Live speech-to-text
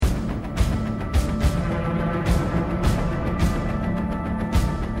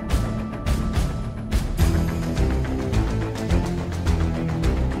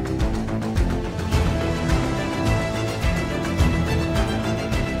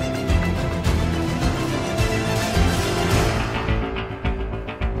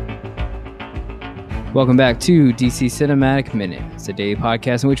Welcome back to DC Cinematic Minute. It's a daily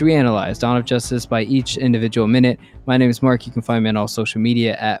podcast in which we analyze Dawn of Justice by each individual minute. My name is Mark. You can find me on all social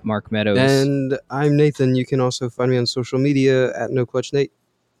media at Mark Meadows. And I'm Nathan. You can also find me on social media at NoClutchNate.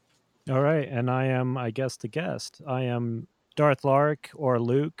 All right, and I am, I guess, the guest. I am Darth Lark or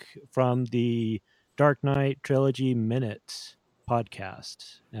Luke from the Dark Knight Trilogy Minute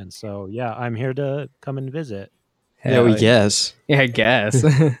podcast. And so, yeah, I'm here to come and visit. We guess. Yeah, I guess.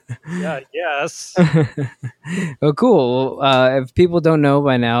 Yeah, yes. Well, cool. If people don't know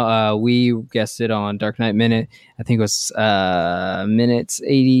by now, we guested on Dark Knight Minute. I think it was minutes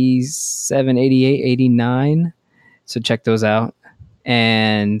 87, 88, 89. So check those out.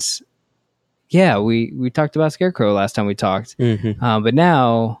 And yeah, we talked about Scarecrow last time we talked. Mm-hmm. But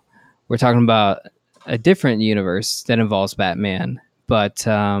now we're talking about a different universe that involves Batman. But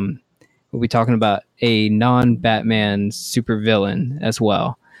we'll be talking about a non-Batman supervillain as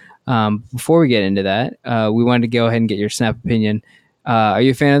well. Before we get into that, we wanted to go ahead and get your snap opinion. Are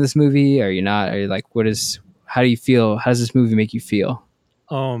you a fan of this movie? Are you not? Are you like, how do you feel? How does this movie make you feel?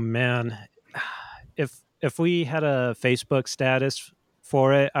 Oh, man. If we had a Facebook status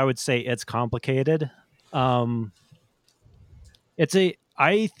for it, I would say it's complicated. I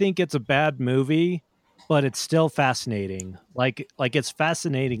think it's a bad movie, but it's still fascinating. Like it's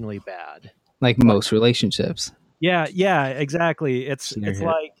fascinatingly bad. Like most relationships. Yeah, exactly. It's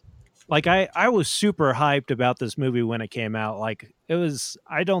like I was super hyped about this movie when it came out. Like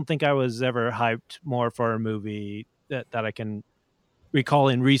I don't think I was ever hyped more for a movie that I can recall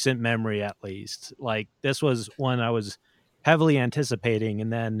in recent memory, at least. Like this was one I was heavily anticipating,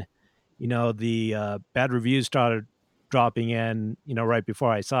 and then the bad reviews started dropping in right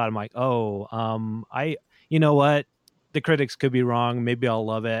before I saw it. I'm like, you know what, the critics could be wrong, maybe I'll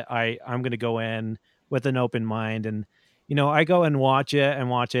love it. I'm gonna go in with an open mind, and I go and watch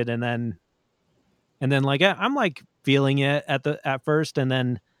it and then like I'm like feeling it at first, and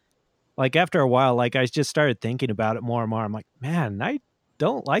then like after a while, like I just started thinking about it more and more. I'm like, man, I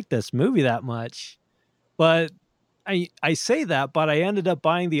don't like this movie that much. But I say that, but I ended up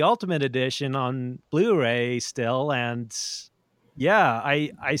buying the Ultimate Edition on Blu-ray still, and yeah,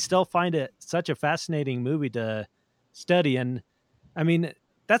 I still find it such a fascinating movie to study. And I mean,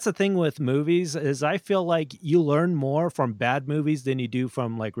 that's the thing with movies, is I feel like you learn more from bad movies than you do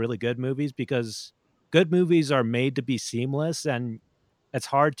from like really good movies, because good movies are made to be seamless, and it's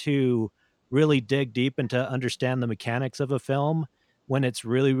hard to really dig deep into understand the mechanics of a film when it's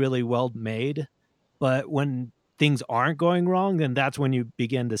really, really well made. But when things aren't going wrong, then that's when you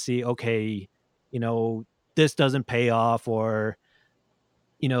begin to see, okay, this doesn't pay off, or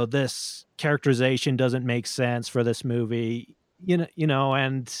this characterization doesn't make sense for this movie.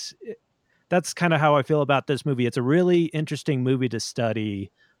 And that's kind of how I feel about this movie. It's a really interesting movie to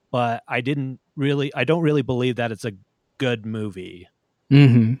study, but I don't really believe that it's a good movie.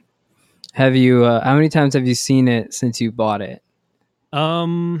 Mm-hmm. Have you? How many times have you seen it since you bought it?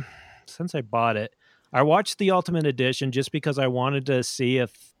 Since I bought it, I watched the Ultimate Edition just because I wanted to see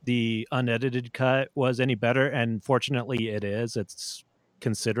if the unedited cut was any better, and fortunately, it is. It's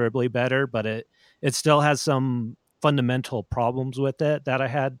considerably better, but it still has some fundamental problems with it that I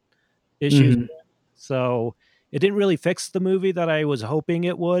had issues with. So it didn't really fix the movie that I was hoping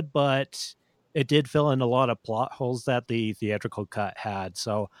it would, but it did fill in a lot of plot holes that the theatrical cut had.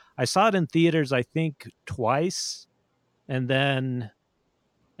 So I saw it in theaters, I think, twice, and then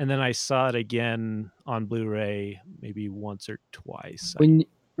I saw it again on Blu-ray maybe once or twice.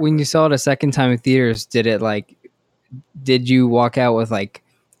 When you saw it a second time in theaters, did you walk out with like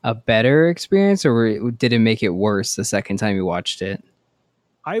a better experience, or did it make it worse the second time you watched it?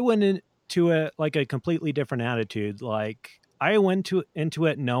 I went into it like a completely different attitude. Like I went into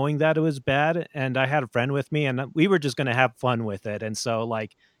it knowing that it was bad, and I had a friend with me, and we were just going to have fun with it. And so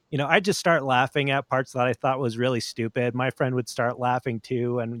like, I just start laughing at parts that I thought was really stupid. My friend would start laughing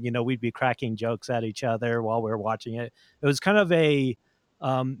too, and we'd be cracking jokes at each other while we were watching it. It was kind of a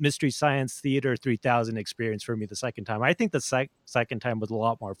Mystery Science Theater 3000 experience for me the second time. I think the second time was a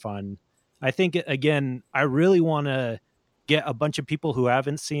lot more fun. I think, again, I really want to get a bunch of people who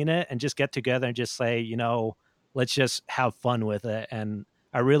haven't seen it and just get together and just say, let's just have fun with it. And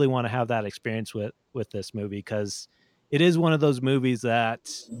I really want to have that experience with this movie, because it is one of those movies that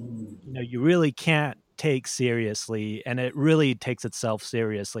you really can't take seriously, and it really takes itself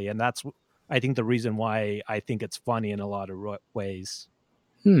seriously, and that's, I think, the reason why I think it's funny in a lot of ways.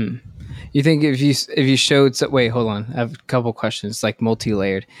 You think if you showed wait, hold on, I have a couple questions, like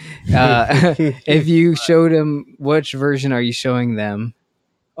multi-layered. If you showed them, which version are you showing them?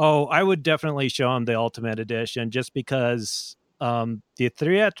 Oh, I would definitely show them the Ultimate Edition, just because the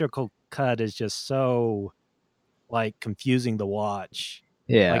theatrical cut is just so like confusing to watch.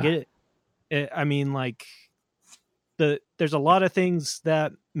 Yeah. Like I mean, like there's a lot of things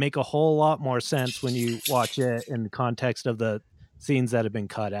that make a whole lot more sense when you watch it in the context of the scenes that have been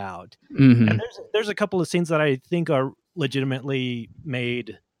cut out. Mm-hmm. And there's a couple of scenes that I think are legitimately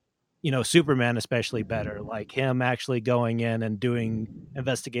made, Superman especially better, like him actually going in and doing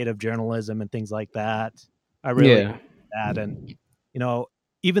investigative journalism and things like that. I really like that. And,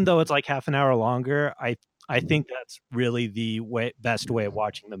 even though it's like half an hour longer, I think that's really the best way of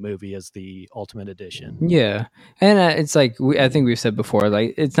watching the movie is the Ultimate Edition. Yeah. And it's like, I think we've said before,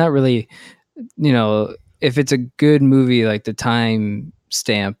 like, it's not really, if it's a good movie, like the time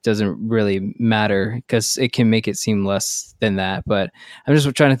stamp doesn't really matter because it can make it seem less than that. But I'm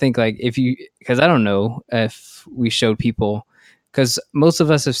just trying to think, like, because I don't know if we showed people, because most of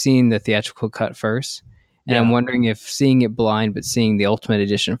us have seen the theatrical cut first. And I'm wondering if seeing it blind, but seeing the Ultimate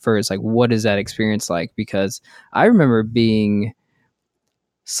Edition first, like, what is that experience like? Because I remember being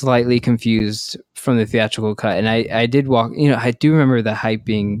slightly confused from the theatrical cut, and I did walk. I do remember the hype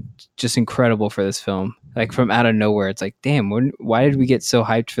being just incredible for this film, like from out of nowhere. It's like, damn, why did we get so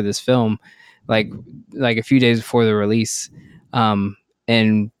hyped for this film, like a few days before the release? And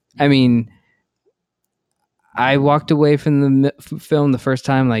I mean, I walked away from the film the first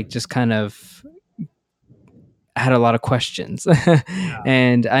time, like, just kind of had a lot of questions.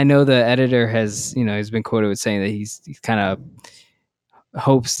 And I know the editor has been quoted with saying that he's kind of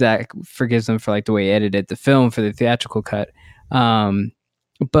hopes that forgives them for like the way he edited the film for the theatrical cut.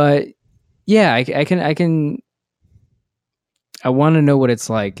 But yeah, I want to know what it's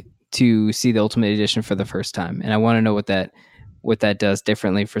like to see the Ultimate Edition for the first time, and I want to know what that does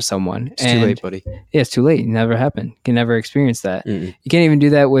differently for someone. It's too late, buddy. Yeah, it's too late. It never happened. You can never experience that. Mm-mm. You can't even do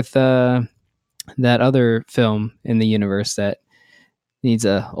that with that other film in the universe that needs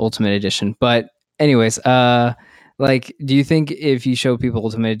a Ultimate Edition. But anyways, like, do you think if you show people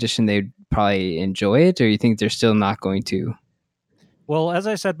Ultimate Edition, they'd probably enjoy it, or you think they're still not going to? Well, as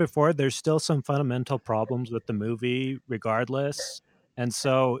I said before, there's still some fundamental problems with the movie regardless. And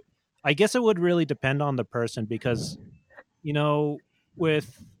so I guess it would really depend on the person because,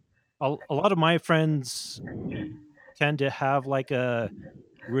 with a lot of my friends tend to have like a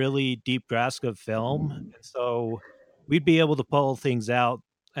really deep grasp of film. And so we'd be able to pull things out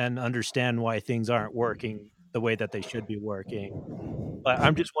and understand why things aren't working the way that they should be working. But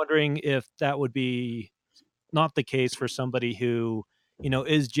I'm just wondering if that would be not the case for somebody who,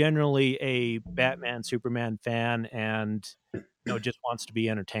 is generally a Batman, Superman fan and, just wants to be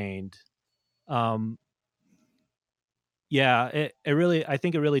entertained. Yeah, I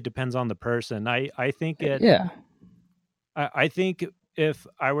think it really depends on the person. I think I think if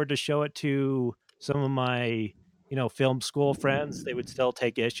I were to show it to some of my, film school friends, they would still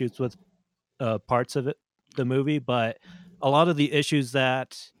take issues with parts of the movie, but a lot of the issues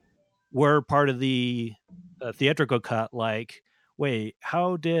that were part of the theatrical cut, like, wait,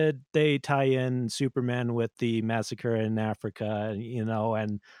 how did they tie in Superman with the massacre in Africa,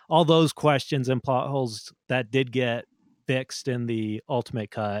 and all those questions and plot holes that did get fixed in the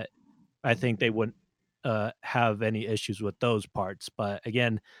ultimate cut, I think they wouldn't have any issues with those parts. But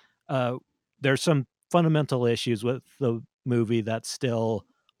again, there's some fundamental issues with the movie that still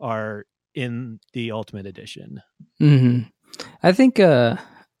are in the Ultimate Edition. Mm-hmm. I think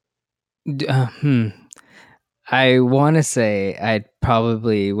I want to say I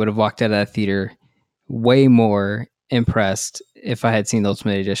probably would have walked out of that theater way more impressed if I had seen the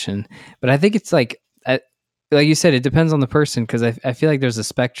Ultimate Edition. But I think it's like you said, it depends on the person, because I feel like there's a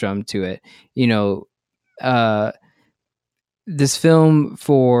spectrum to it. This film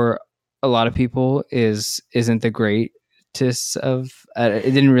for a lot of people isn't the greatest of.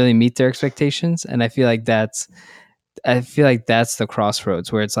 It didn't really meet their expectations, and I feel like that's the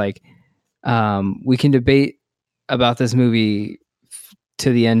crossroads where it's like, we can debate about this movie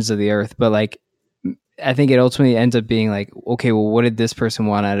to the ends of the earth, but like, I think it ultimately ends up being like, okay, well, what did this person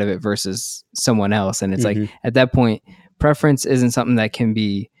want out of it versus someone else? And it's like, at that point, preference isn't something that can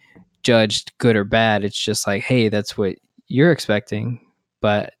be judged good or bad. It's just like, hey, that's what you're expecting,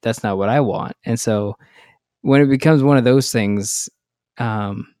 but that's not what I want. And so when it becomes one of those things,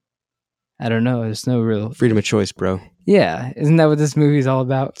 I don't know. There's no real freedom of choice, bro. Yeah, isn't that what this movie is all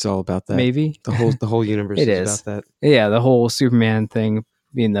about? It's all about that. Maybe the whole universe is about that. Yeah, the whole Superman thing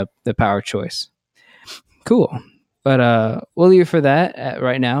being the power of choice. Cool. But we'll leave it for that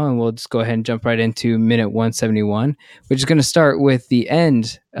right now, and we'll just go ahead and jump right into minute 171, which is going to start with the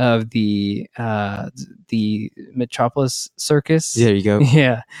end of the Metropolis circus. There you go.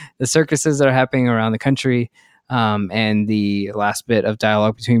 Yeah, the circuses that are happening around the country. and the last bit of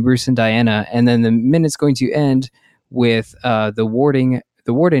dialogue between Bruce and Diana, and then the minute's going to end with the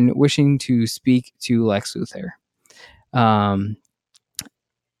warden wishing to speak to Lex Luthor.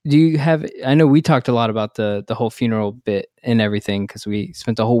 Do you have? I know we talked a lot about the whole funeral bit and everything because we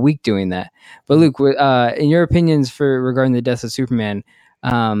spent the whole week doing that. But Luke, in your opinions for regarding the death of Superman,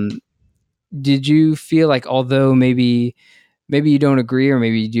 did you feel like although maybe you don't agree or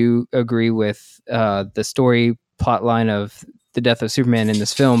maybe you do agree with the story plot line of the death of Superman in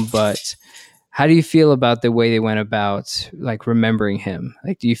this film, but how do you feel about the way they went about like remembering him?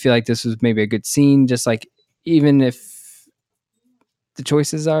 Like, do you feel like this was maybe a good scene, just like even if the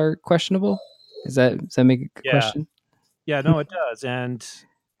choices are questionable? Does that make a good question? Yeah, no, it does. And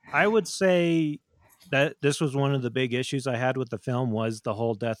I would say that this was one of the big issues I had with the film was the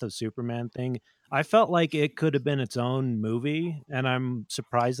whole death of Superman thing. I felt like it could have been its own movie, and I'm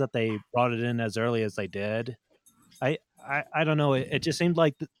surprised that they brought it in as early as they did. I don't know. It just seemed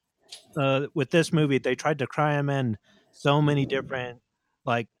like with this movie they tried to cram in so many different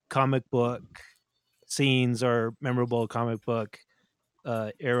like comic book scenes or memorable comic book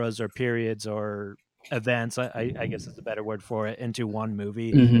eras or periods or events. I guess is a better word for it into one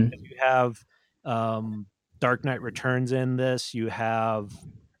movie. Mm-hmm. You have Dark Knight Returns in this. You have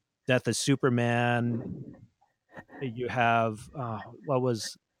Death of Superman. You have what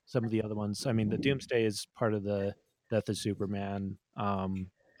was some of the other ones? I mean, the Doomsday is part of the Death of Superman.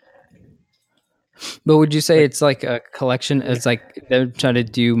 But would you say it's like a collection? It's like they're trying to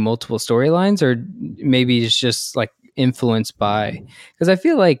do multiple storylines, or maybe it's just like influenced by? Because I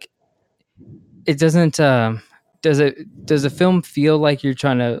feel like it doesn't. Does the film feel like you're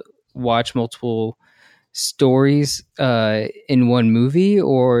trying to watch multiple stories in one movie,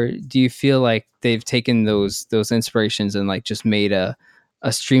 or do you feel like they've taken those inspirations and like just made a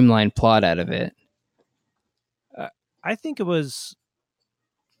streamlined plot out of it? I think it was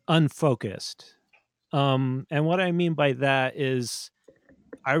unfocused. And what I mean by that is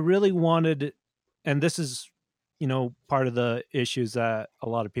I really wanted, and this is, part of the issues that a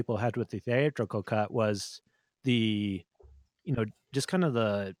lot of people had with the theatrical cut was the, just kind of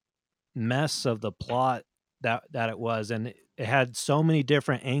the mess of the plot that it was. And it had so many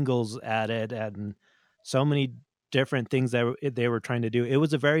different angles added and so many different things that they were trying to do. It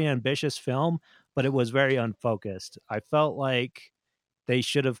was a very ambitious film, but it was very unfocused. I felt like they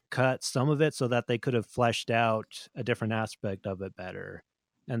should have cut some of it so that they could have fleshed out a different aspect of it better.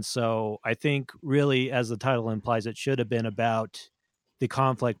 And so I think really, as the title implies, it should have been about the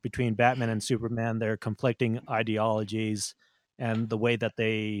conflict between Batman and Superman, their conflicting ideologies, and the way that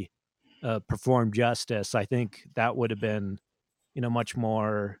they perform justice. I think that would have been, much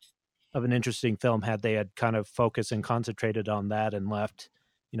more of an interesting film had they had kind of focused and concentrated on that and left,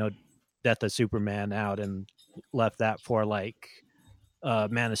 Death of Superman out and left that for like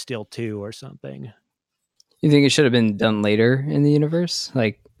Man of Steel 2 or something. You think it should have been done later in the universe,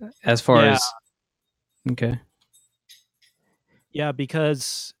 like as far as okay? Yeah,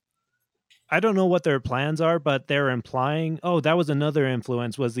 because I don't know what their plans are, but they're implying. Oh, that was another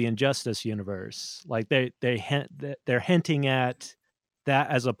influence was the Injustice universe. Like they're hinting at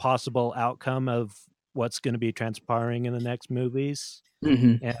that as a possible outcome of what's going to be transpiring in the next movies.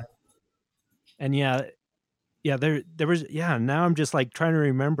 Mm-hmm. And there was now I'm just like trying to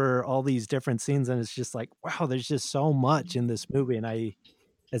remember all these different scenes, and it's just like, wow, there's just so much in this movie, and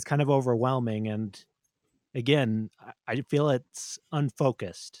it's kind of overwhelming. And again, I feel it's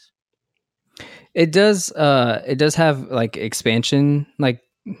unfocused. It does have like expansion, like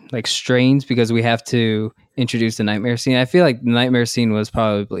strains, because we have to introduce the nightmare scene. I feel like the nightmare scene was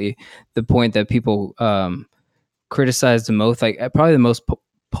probably the point that people criticized the most. Like probably the most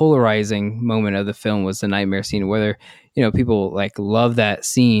polarizing moment of the film was the nightmare scene, whether people like love that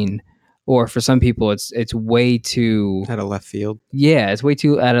scene, or for some people it's way too out of left field. Yeah, it's way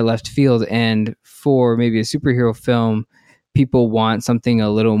too out of left field. And for maybe a superhero film, people want something a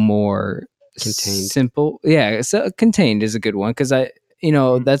little more contained, simple. Yeah, so contained is a good one, because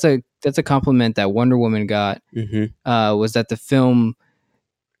that's a compliment that Wonder Woman got. Mm-hmm. Was that the film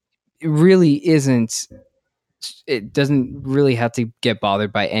really isn't. It doesn't really have to get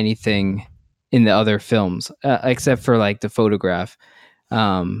bothered by anything in the other films, except for like the photograph.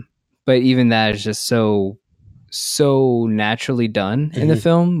 But even that is just so naturally done in the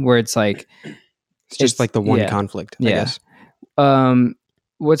film, where it's like it's just like the one conflict. I guess.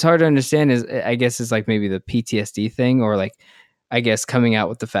 What's hard to understand is, I guess, is like maybe the PTSD thing, or like, I guess, coming out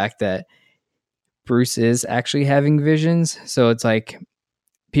with the fact that Bruce is actually having visions. So it's like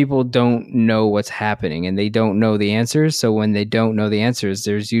people don't know what's happening and they don't know the answers. So when they don't know the answers,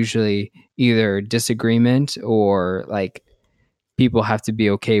 there's usually either disagreement or like people have to be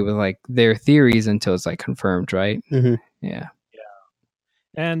okay with like their theories until it's like confirmed, right? Mm-hmm. Yeah.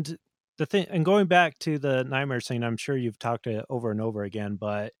 And the thing, and going back to the nightmare scene, I'm sure you've talked it over and over again,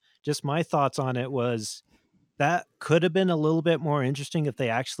 but just my thoughts on it was that could have been a little bit more interesting if they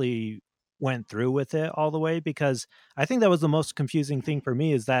actually went through with it all the way, because I think that was the most confusing thing for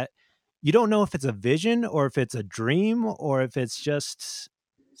me, is that you don't know if it's a vision or if it's a dream or if it's just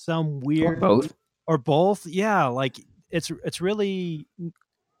some weird or both. Yeah, like it's really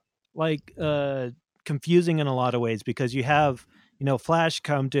like confusing in a lot of ways, because you have, you know, Flash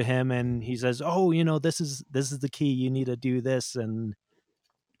come to him and he says, "Oh, you know, this is the key. You need to do this." And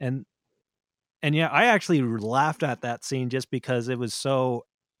yeah, I actually laughed at that scene just because it was so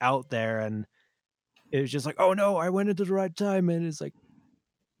out there, and it was just like, "Oh no, I went into the right time." And it's like,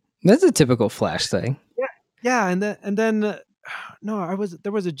 that's a typical Flash thing. Yeah, and then no,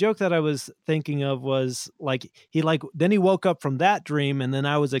 there was a joke that I was thinking of, was like then he woke up from that dream, and then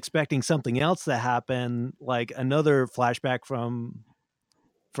I was expecting something else to happen, like another flashback from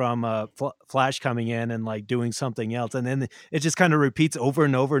Flash coming in and like doing something else, and then it just kind of repeats over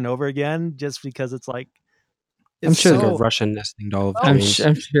and over and over again, just because it's like, I'm sure like a Russian nesting doll of dreams.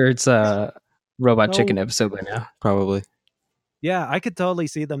 I'm sure it's a Robot Chicken episode by now. Probably. Yeah, I could totally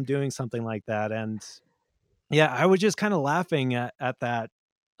see them doing something like that. And yeah, I was just kind of laughing at that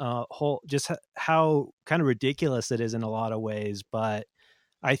whole, just how kind of ridiculous it is in a lot of ways. But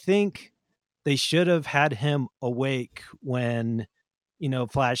I think they should have had him awake when, you know,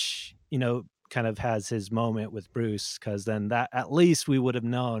 Flash, you know, kind of has his moment with Bruce, because then that at least we would have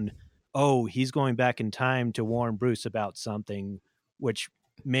known, oh, he's going back in time to warn Bruce about something, which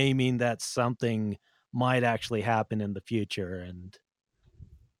may mean that something might actually happen in the future. And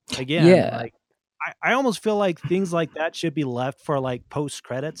again, like I almost feel like things like that should be left for like post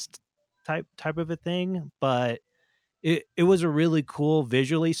credits type of a thing. But it was a really cool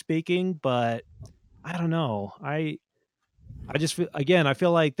visually speaking, but I don't know. I just feel, again, I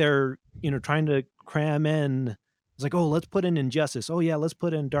feel like they're, you know, trying to cram in. It's like, oh, let's put in Injustice. Oh yeah, let's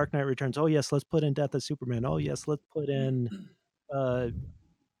put in Dark Knight Returns. Oh yes, let's put in Death of Superman. Oh yes, let's put in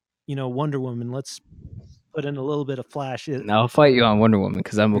you know, Wonder Woman. Let's put in a little bit of Flash. I'll fight you on Wonder Woman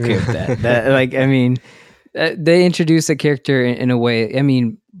because I'm okay with that. That, like, I mean, they introduce a character in a way. I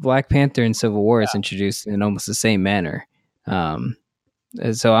mean, Black Panther in Civil War is introduced in almost the same manner.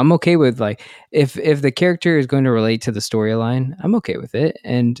 So I'm okay with, like, if the character is going to relate to the storyline, I'm okay with it,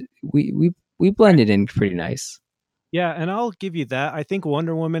 and we blended in pretty nice. Yeah, and I'll give you that. I think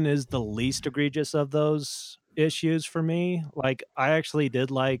Wonder Woman is the least egregious of those issues for me. Like, I actually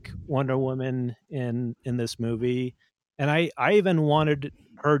did like Wonder Woman in this movie, and I even wanted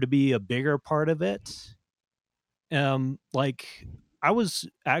her to be a bigger part of it. Like, I was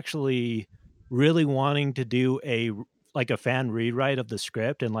actually really wanting to do a fan rewrite of the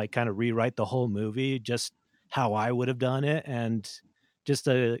script and like kind of rewrite the whole movie just how I would have done it. And just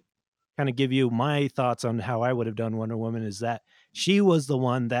to kind of give you my thoughts on how I would have done Wonder Woman, is that she was the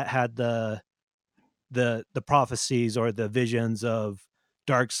one that had the prophecies or the visions of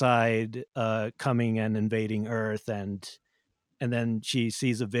Darkseid coming and invading Earth, and then she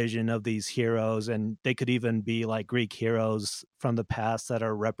sees a vision of these heroes, and they could even be like Greek heroes from the past that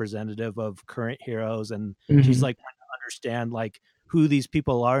are representative of current heroes, and she's like trying to understand like who these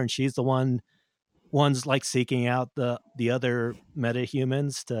people are, and she's the one's like seeking out the other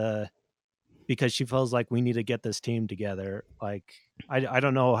metahumans to, because she feels like we need to get this team together. Like, I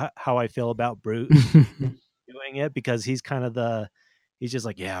don't know how I feel about Bruce doing it, because he's kind of he's just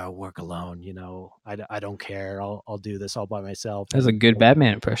like, yeah, I'll work alone. You know, I don't care. I'll do this all by myself. That's a good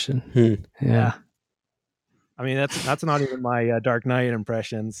Batman impression. Yeah. I mean, that's not even my Dark Knight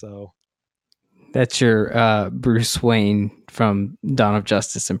impression. So that's your Bruce Wayne from Dawn of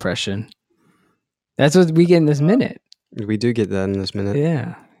Justice impression. That's what we get in this minute. We do get that in this minute.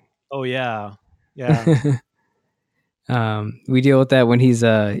 Yeah. Oh yeah. Yeah. We deal with that when he's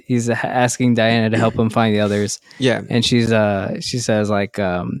asking Diana to help him find the others. Yeah. And she says like,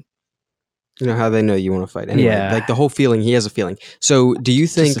 you know how they know you want to fight anyway. Yeah. Like the whole feeling, he has a feeling. So do you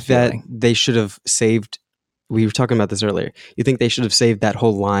think that they should have saved, we were talking about this earlier, you think they should have saved that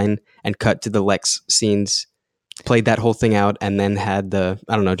whole line and cut to the Lex scenes, played that whole thing out, and then had the,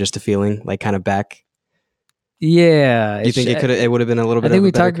 I don't know, just a feeling like kind of back? Yeah. Do you think it would have been a little bit? I think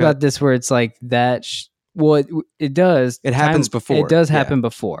we talked about this where it's like that. Well, it does. It happens before. It does happen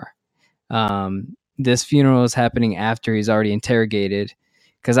before. This funeral is happening after he's already interrogated.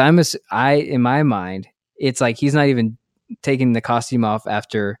 Because in my mind, it's like he's not even taking the costume off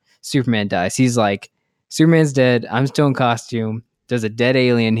after Superman dies. He's like, Superman's dead. I'm still in costume. There's a dead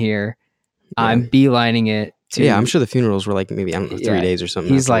alien here. Yeah. I'm beelining it to. Yeah, I'm sure the funerals were like maybe, I don't know, 3 days or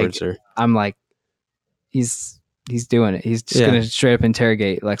something. He's like, I'm like, he's doing it. He's just going to straight up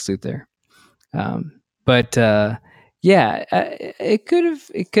interrogate Lex Luthor. But it could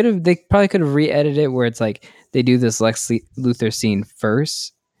have, they probably could have re-edited it where it's like they do this Lex Luthor scene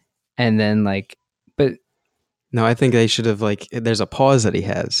first and then like, but. No, I think they should have like, there's a pause that he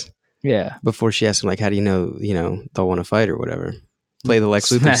has. Yeah. Before she asks him like, how do you know, they'll want to fight or whatever. Play the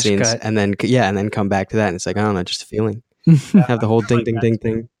Lex Luthor scenes cut. and then come back to that. And it's like, I don't know, just a feeling. Have the whole ding, ding, ding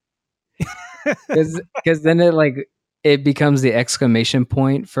thing. Because then it becomes the exclamation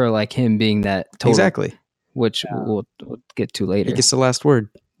point for like him being that total, exactly, which we'll get to later. He gets the last word.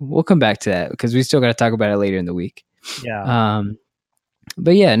 We'll come back to that because we still got to talk about it later in the week. Yeah.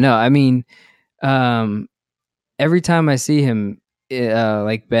 But yeah, no, I mean, every time I see him,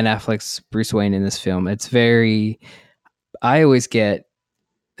 like Ben Affleck's Bruce Wayne in this film, it's very. I always get,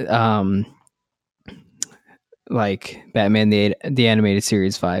 like Batman the animated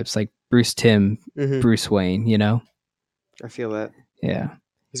series vibes, like Bruce Timm, Bruce Wayne. I feel that. Yeah,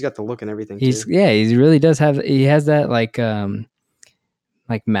 he's got the look and everything. He really does have. He has that like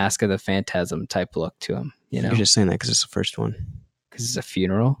Mask of the Phantasm type look to him. You're just saying that because it's the first one. Because it's a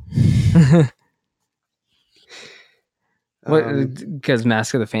funeral. What? Because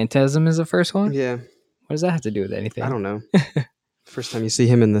Mask of the Phantasm is the first one? Yeah. What does that have to do with anything? I don't know. First time you see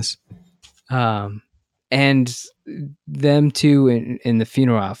him in this. And them two in the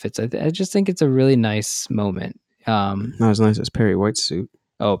funeral outfits. I just think it's a really nice moment. Not as nice as Perry White's suit.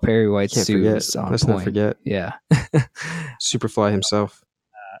 Oh, Perry White's suit was on Let's point. not forget. Yeah. Superfly himself.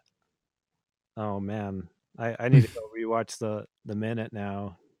 Oh man, I need to go rewatch the minute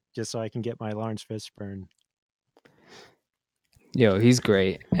now just so I can get my Lawrence Fishburne. Yo, he's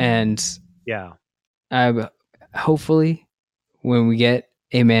great, and yeah, hopefully when we get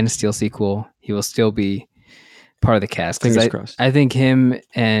a Man of Steel sequel, he will still be part of the cast. Fingers crossed. I think him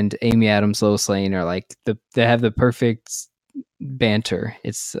and Amy Adams, Lois Lane are like they have the perfect banter.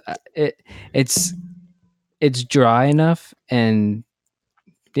 It's dry enough, and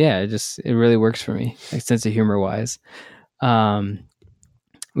yeah, it really works for me, like sense of humor wise.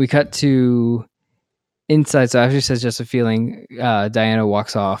 We cut to inside. So after she says just a feeling, Diana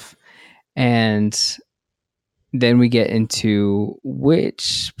walks off, and then we get into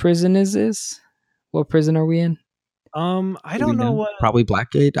which prison is this? What prison are we in? I don't know what. Probably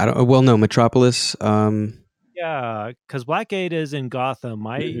Blackgate. I don't. Well, no, Metropolis. Yeah, because Blackgate is in Gotham.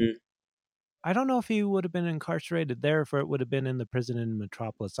 I don't know if he would have been incarcerated there, if it would have been in the prison in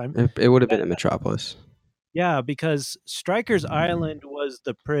Metropolis. It would have been in Metropolis. Yeah, because Stryker's Island was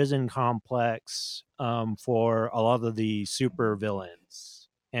the prison complex for a lot of the super villains,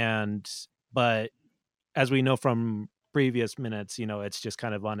 but as we know from previous minutes, it's just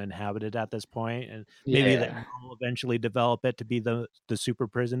kind of uninhabited at this point, and maybe they will eventually develop it to be the super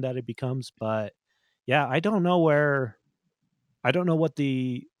prison that it becomes. But yeah, I don't know what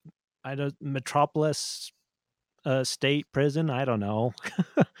Metropolis state prison. I don't know.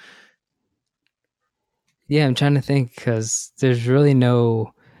 Yeah, I'm trying to think because there's really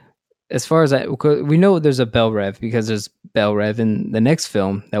no. As far as we know, there's a Bell Rev because there's Bell Rev in the next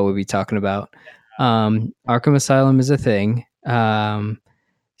film that we'll be talking about. Arkham Asylum is a thing.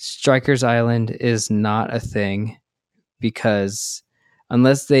 Stryker's Island is not a thing because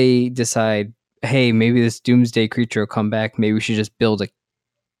unless they decide, hey, maybe this doomsday creature will come back, maybe we should just build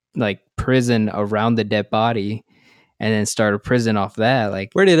a prison around the dead body and then start a prison off that. Like,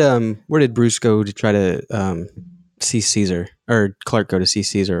 where did Bruce go to try to see Caesar, or Clark go to see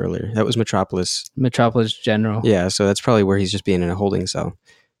Caesar earlier? That was Metropolis General. Yeah, so that's probably where he's just being in a holding cell.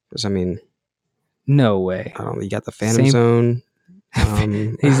 Because no way. I don't know. You got the Phantom Zone.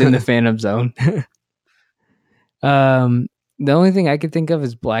 He's in the Phantom Zone. The only thing I could think of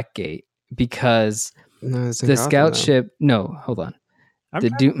is Blackgate because the scout ship. No, hold on.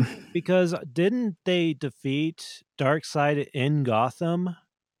 Because didn't they defeat Darkseid in Gotham?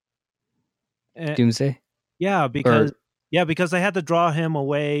 Doomsday? Yeah, because they had to draw him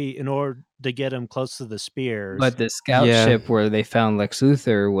away in order to get him close to the spears. But the scout ship where they found Lex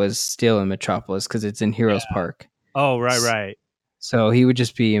Luthor was still in Metropolis because it's in Heroes Park. Oh, right. So he would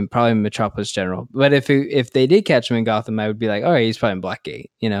just be in probably Metropolis General. But if they did catch him in Gotham, I would be like, all right, he's probably in Blackgate.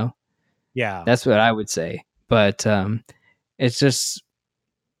 Yeah, that's what I would say. But it's just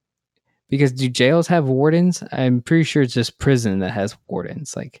because do jails have wardens? I'm pretty sure it's just prison that has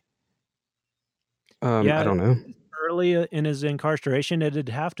wardens. Like, I don't know. early in his incarceration, it'd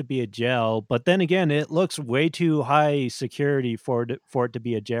have to be a jail. But then again, it looks way too high security for it to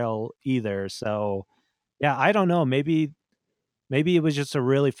be a jail either. So, yeah, I don't know. Maybe it was just a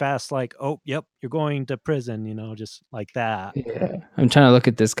really fast, like, oh, yep, you're going to prison, just like that. Yeah, I'm trying to look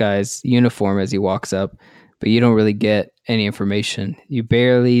at this guy's uniform as he walks up, but you don't really get any information. You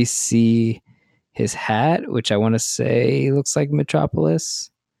barely see his hat, which I want to say looks like Metropolis.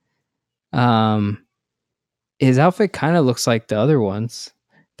 His outfit kind of looks like the other ones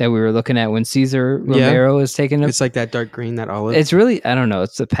that we were looking at when Cesar Romero is taking It's like that dark green, that olive. It's really, I don't know.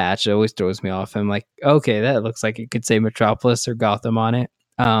 It's the patch. It always throws me off. I'm like, okay, that looks like it could say Metropolis or Gotham on it.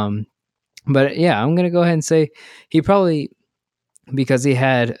 But yeah, I'm going to go ahead and say he probably, because he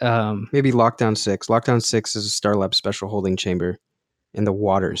had... maybe Lockdown 6. Lockdown 6 is a Star Labs special holding chamber in the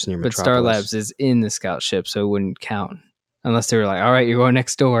waters near Metropolis. But Star Labs is in the scout ship, so it wouldn't count. Unless they were like, all right, you're going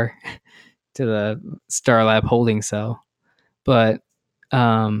next door to the Star Lab holding cell. But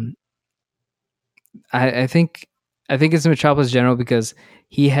I think it's Metropolis General because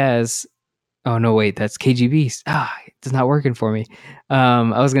he has... Oh, no, wait, that's KGB. It's not working for me.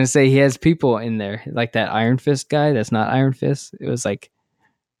 I was going to say he has people in there, like that Iron Fist guy. That's not Iron Fist. It was like...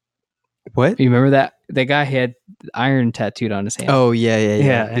 What? You remember that? The guy had iron tattooed on his hand. Oh,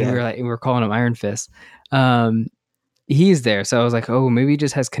 yeah. And we were calling him Iron Fist. He's there. So I was like, oh, maybe he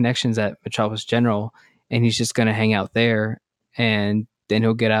just has connections at Metropolis General and he's just going to hang out there and then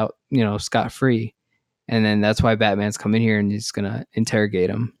he'll get out, scot-free. And then that's why Batman's coming here and he's going to interrogate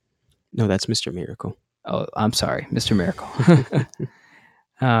him. No, that's Mr. Miracle. Oh, I'm sorry, Mr. Miracle.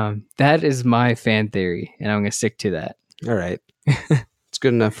 That is my fan theory, and I'm going to stick to that. All right. It's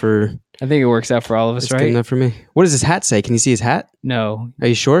good enough for... I think it works out for all of us, it's right? It's good enough for me. What does his hat say? Can you see his hat? No. Are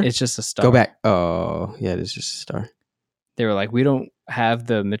you sure? It's just a star. Go back. Oh, yeah, it is just a star. They were like, we don't have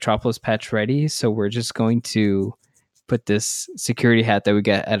the Metropolis patch ready, so we're just going to put this security hat that we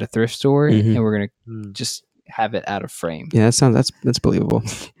got at a thrift store, and we're going to just have it out of frame. Yeah, that's believable.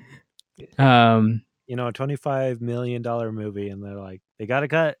 A $25 million movie, and they're like, they got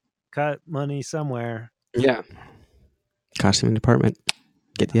to cut money somewhere. Yeah. Costume department.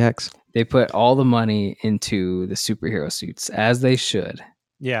 Get the X. They put all the money into the superhero suits, as they should.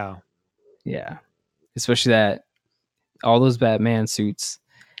 Yeah. Yeah. Especially all those Batman suits,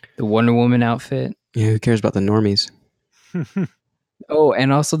 the Wonder Woman outfit. Yeah, who cares about the normies? Oh,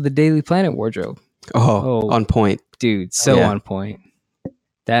 and also the Daily Planet wardrobe. Oh, on point. Dude, on point.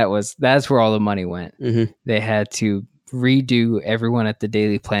 That's where all the money went. Mm-hmm. They had to redo everyone at the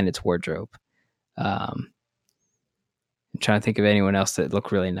Daily Planet's wardrobe. I'm trying to think of anyone else that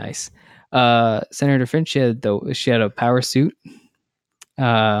looked really nice. Senator Finch, she had a power suit.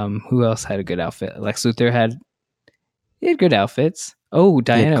 Who else had a good outfit? Lex Luthor had good outfits. Oh,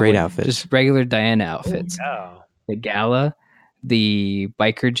 Diana, great outfits. Just regular Diana outfits. Oh. The gala, the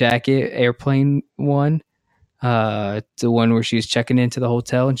biker jacket, airplane one. The one where she's checking into the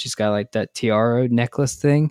hotel and she's got like that tiara necklace thing.